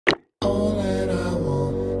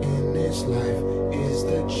life is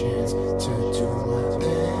the chance to do my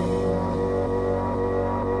thing.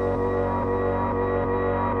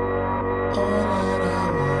 All that I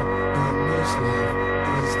want in this life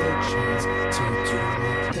is the chance to do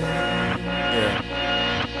my thing. Yeah.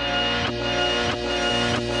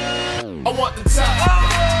 I want the top.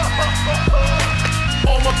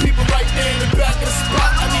 All my people right there in the back of the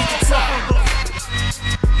spot. I need the top.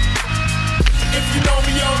 If you know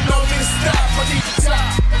me, you don't know me to stop. I need the top.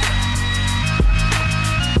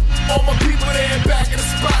 All my people there in back of the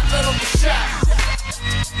spot. Let them get shot.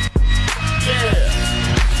 Yeah.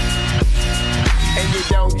 And you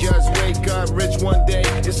don't just wake up rich one day.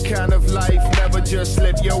 This kind of life never just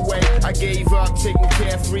slip your way. I gave up taking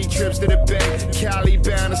carefree trips to the Bay. Cali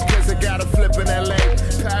bound is cause I got a flip in LA.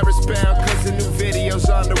 Paris bound cause the new video's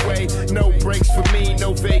on the way. No breaks for me,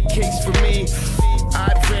 no vacates for me. I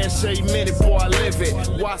advance every minute, boy, I live it.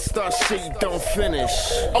 Why start shit you don't finish?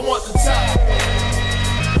 I want the top.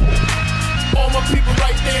 All my people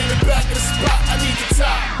right there in the back of the spot. I need the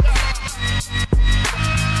top.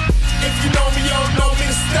 If you know me, you don't know me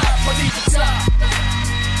to stop. I need the top.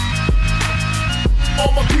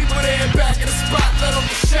 All my people there in back of the spot. Let them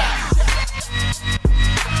get shot.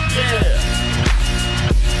 Yeah.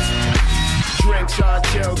 Drinks on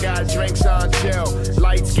chill, got drinks on chill.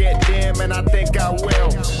 Lights get dim and I think I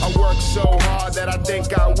will. I work so hard that I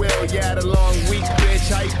think I will. Yeah, had a long week, bitch,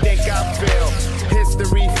 how you think I feel?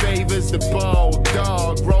 History favors the bold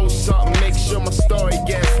dog. Roll something, make sure my story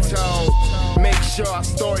gets told. Make sure our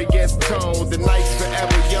story gets told. The night's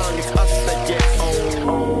forever young, it's us that get old.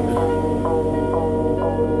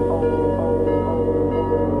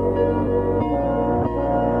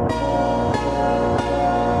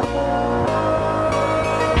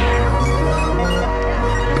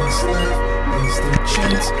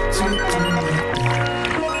 Chance to do my thing.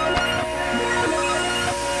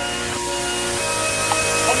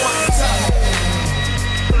 I want the top.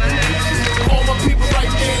 All my people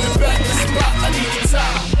right there in the back of the spot. I need the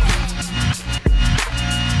top.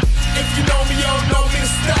 If you know me, you don't know me to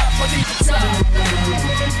stop. I need the top.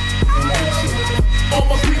 All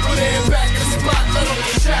my people there in back of the spot. Let them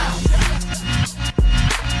get shot.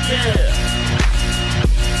 Yeah.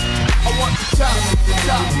 I want the top,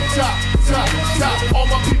 top, top, top, top. All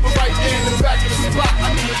my people right there in the back of the spot. I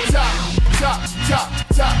need the top, top, top,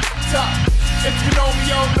 top, top. If you know me,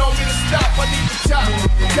 you don't know me to stop. I need the top,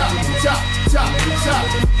 top, top, top, top.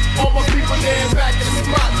 All my people there in back of the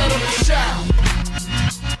spot. Let them get shot.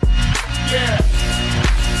 Yeah.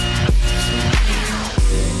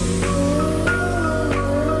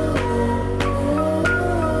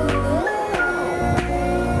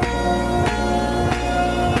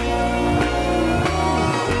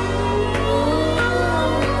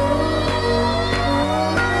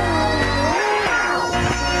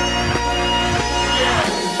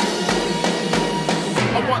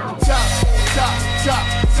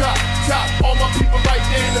 All my people right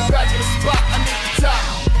there in the back of the spot. I need the top,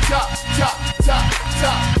 top, top, top,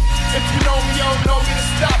 top. If you know me, you don't know me to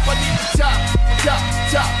stop. I need the top, top,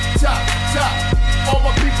 top, top, top. All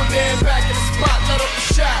my people there in back of the spot. Let them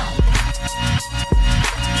get shot.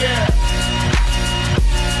 Yeah.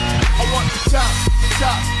 I want the top,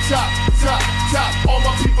 top, top, top, top. All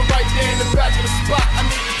my people right there in the back of the spot. I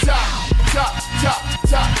need the top, top, top,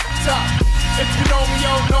 top, top. If you know me, you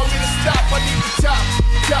don't know me.